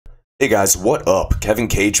Hey guys, what up? Kevin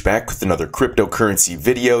Cage back with another cryptocurrency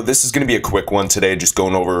video. This is going to be a quick one today, just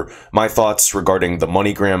going over my thoughts regarding the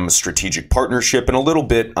MoneyGram strategic partnership and a little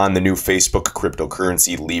bit on the new Facebook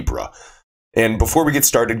cryptocurrency Libra. And before we get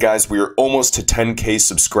started, guys, we are almost to 10K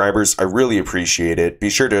subscribers. I really appreciate it. Be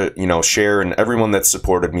sure to, share, and everyone that's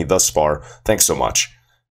supported me thus far, thanks so much.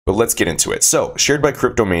 But let's get into it. So, shared by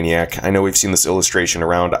Cryptomaniac. I know we've seen this illustration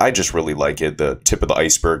around. I just really like it. The tip of the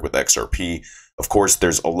iceberg with XRP. Of course,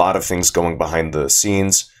 there's a lot of things going behind the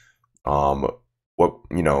scenes. What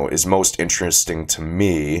is most interesting to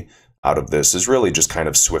me out of this is really just kind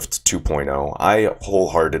of Swift 2.0. I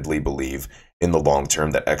wholeheartedly believe in the long term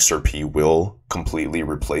that XRP will completely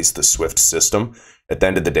replace the Swift system. At the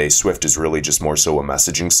end of the day, Swift is really just more so a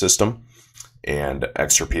messaging system. And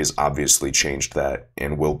XRP has obviously changed that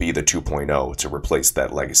and will be the 2.0 to replace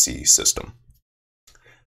that legacy system.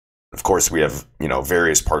 Of course, we have,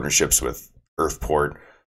 various partnerships with Earthport.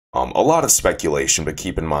 A lot of speculation, but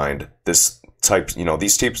keep in mind these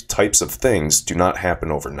types of things do not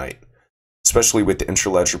happen overnight. Especially with the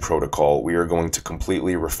interledger protocol, we are going to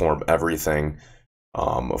completely reform everything.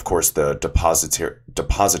 Of course, the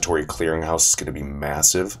depository clearinghouse is going to be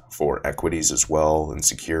massive for equities as well and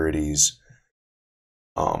securities.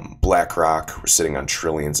 BlackRock, we're sitting on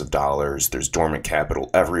trillions of dollars. There's dormant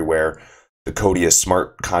capital everywhere. The Codia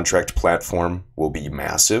smart contract platform will be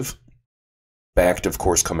massive. Backed, of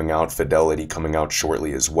course, coming out. Fidelity coming out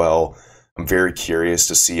shortly as well. I'm very curious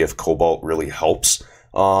to see if Cobalt really helps.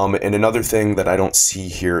 And another thing that I don't see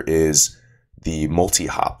here is the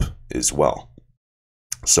multi-hop as well.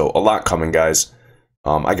 So a lot coming, guys.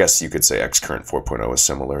 I guess you could say Xcurrent 4.0 is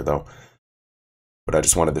similar, though. But I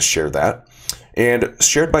just wanted to share that. And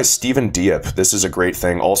shared by Stephen Diep. This is a great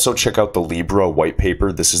thing. Also, check out the Libra white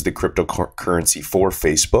paper. This is the cryptocurrency for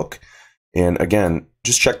Facebook. And again,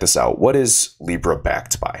 just check this out. What is Libra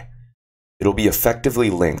backed by? It'll be effectively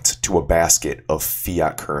linked to a basket of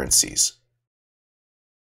fiat currencies.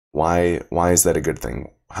 Why is that a good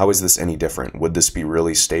thing? How is this any different? Would this be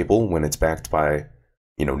really stable when it's backed by,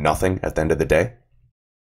 nothing at the end of the day?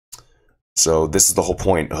 So this is the whole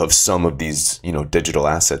point of some of these, digital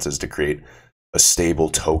assets, is to create a stable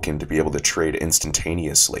token to be able to trade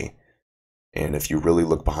instantaneously. And if you really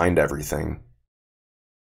look behind everything,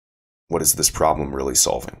 what is this problem really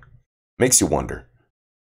solving? Makes you wonder.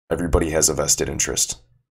 Everybody has a vested interest.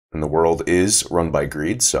 And the world is run by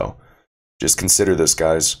greed, so just consider this,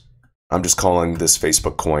 guys. I'm just calling this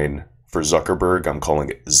Facebook coin for Zuckerberg. I'm calling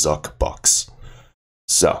it Zuck Bucks.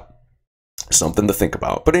 So, something to think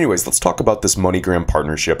about. But anyways, let's talk about this MoneyGram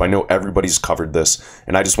partnership. I know everybody's covered this,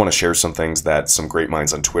 and I just want to share some things that some great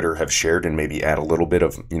minds on Twitter have shared and maybe add a little bit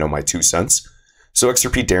of, my 2 cents. So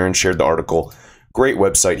XRP Darren shared the article. Great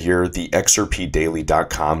website here, the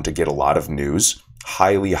xrpdaily.com, to get a lot of news.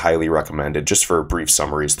 Highly, highly recommended, just for brief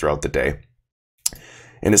summaries throughout the day.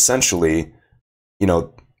 And essentially,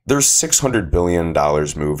 there's $600 billion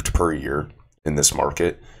moved per year in this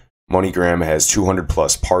market. MoneyGram has 200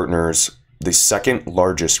 plus partners, the second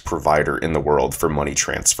largest provider in the world for money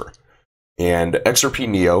transfer. And XRP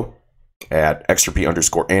Neo at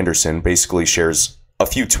XRP_Anderson basically shares a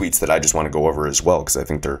few tweets that I just want to go over as well, because I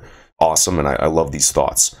think they're awesome and I love these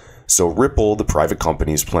thoughts. So Ripple, the private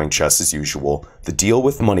company, is playing chess as usual. The deal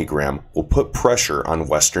with MoneyGram will put pressure on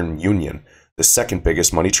Western Union. The second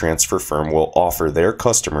biggest money transfer firm will offer their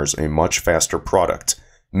customers a much faster product,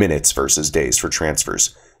 minutes versus days for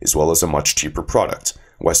transfers, as well as a much cheaper product.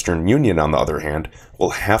 Western Union, on the other hand, will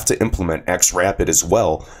have to implement xrapid as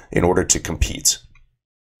well in order to compete.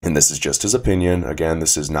 And this is just his opinion. Again,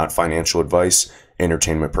 this is not financial advice,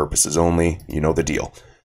 entertainment purposes only. You know the deal.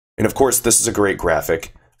 And of course, this is a great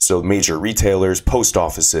graphic. So major retailers, post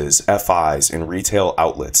offices, FIs, and retail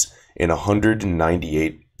outlets in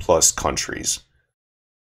 198 plus countries.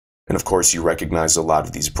 And of course, you recognize a lot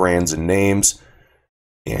of these brands and names.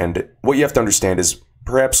 And what you have to understand is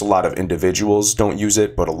perhaps a lot of individuals don't use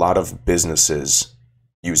it, but a lot of businesses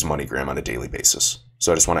use MoneyGram on a daily basis.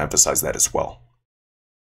 So I just want to emphasize that as well.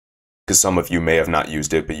 Because some of you may have not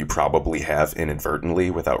used it, but you probably have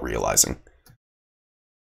inadvertently without realizing.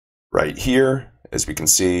 Right here, as we can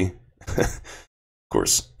see, of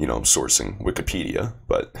course, I'm sourcing Wikipedia,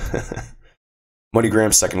 but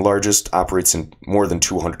MoneyGram, second largest, operates in more than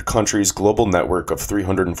 200 countries, global network of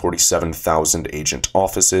 347,000 agent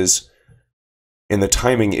offices. And the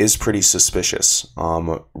timing is pretty suspicious.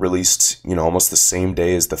 Released, almost the same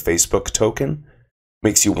day as the Facebook token.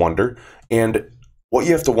 Makes you wonder. And what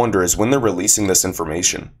you have to wonder is, when they're releasing this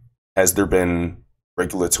information, has there been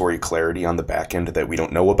regulatory clarity on the back end that we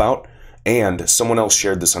don't know about? And someone else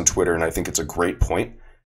shared this on Twitter, and I think it's a great point,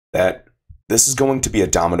 that this is going to be a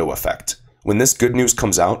domino effect. When this good news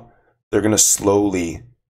comes out, they're going to slowly,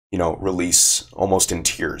 release almost in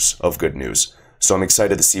tiers of good news. So I'm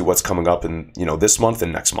excited to see what's coming up in, this month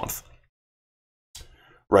and next month.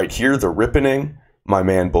 Right here, the Rippening, my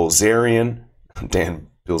man Dan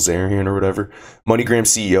Bilzerian or whatever, MoneyGram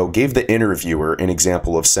CEO gave the interviewer an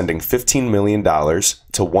example of sending $15 million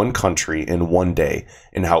to one country in one day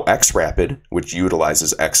and how XRapid, which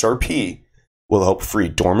utilizes XRP, will help free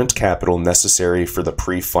dormant capital necessary for the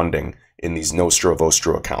pre-funding in these Nostro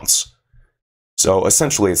Vostro accounts. So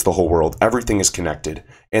essentially, it's the whole world. Everything is connected.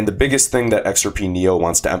 And the biggest thing that XRP Neo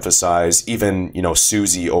wants to emphasize, even,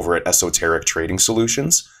 Susie over at Esoteric Trading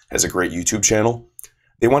Solutions has a great YouTube channel.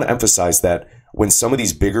 They want to emphasize that when some of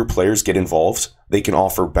these bigger players get involved, they can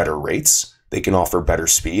offer better rates, they can offer better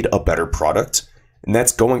speed, a better product, and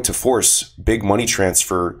that's going to force big money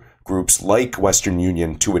transfer groups like Western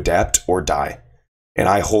Union to adapt or die. And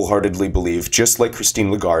I wholeheartedly believe, just like Christine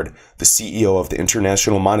Lagarde, the CEO of the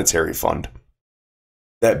International Monetary Fund,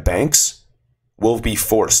 that banks will be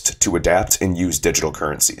forced to adapt and use digital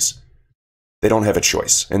currencies. They don't have a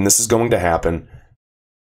choice, and this is going to happen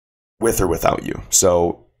with or without you.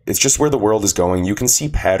 So it's just where the world is going. You can see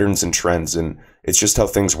patterns and trends, and it's just how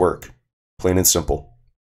things work, plain and simple.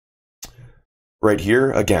 Right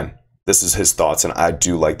here, again, this is his thoughts, and I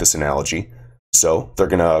do like this analogy. So they're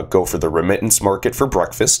going to go for the remittance market for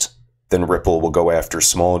breakfast, then Ripple will go after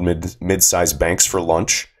small and mid-sized banks for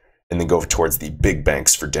lunch, and then go towards the big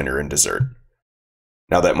banks for dinner and dessert.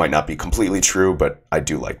 Now, that might not be completely true, but I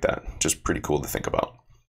do like that. Just pretty cool to think about.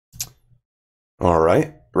 All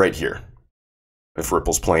right, right here. If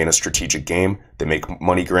Ripple's playing a strategic game, they make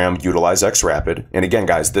MoneyGram utilize XRapid. And again,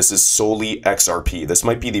 guys, this is solely XRP. This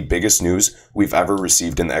might be the biggest news we've ever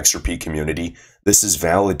received in the XRP community. This is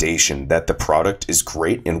validation that the product is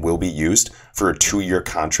great and will be used for a 2-year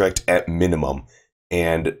contract at minimum.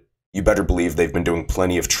 And you better believe they've been doing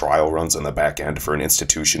plenty of trial runs on the back end for an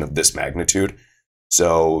institution of this magnitude.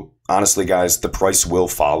 So honestly, guys, the price will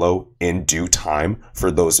follow in due time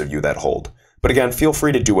for those of you that hold. But again, feel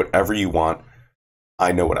free to do whatever you want.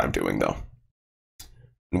 I know what I'm doing, though.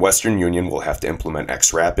 And Western Union will have to implement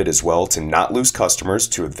XRapid as well to not lose customers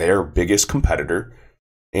to their biggest competitor.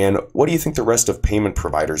 And what do you think the rest of payment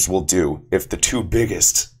providers will do if the two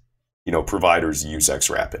biggest, providers use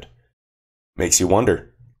XRapid? Makes you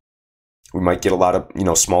wonder. We might get a lot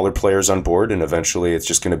of, smaller players on board, and eventually it's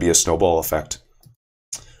just going to be a snowball effect.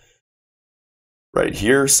 Right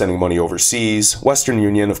here, sending money overseas. Western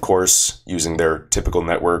Union, of course, using their typical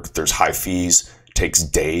network. There's high fees. Takes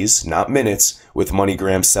days, not minutes, with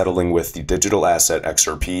MoneyGram settling with the digital asset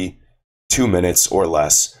XRP, 2 minutes or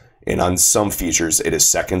less. And on some features, it is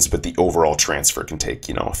seconds, but the overall transfer can take,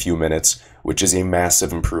 a few minutes, which is a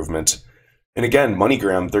massive improvement. And again,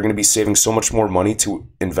 MoneyGram, they're going to be saving so much more money to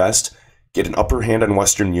invest, get an upper hand on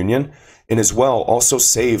Western Union, and as well also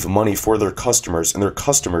save money for their customers, and their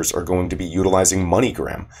customers are going to be utilizing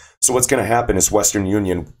MoneyGram. So what's going to happen is Western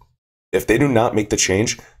Union, if they do not make the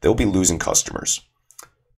change, they'll be losing customers.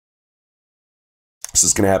 This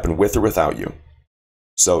is going to happen with or without you.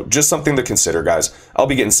 So just something to consider, guys. I'll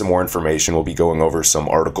be getting some more information. We'll be going over some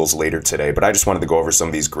articles later today, but I just wanted to go over some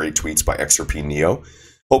of these great tweets by XRP Neo.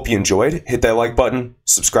 Hope you enjoyed. Hit that like button,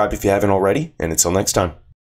 subscribe if you haven't already, and until next time.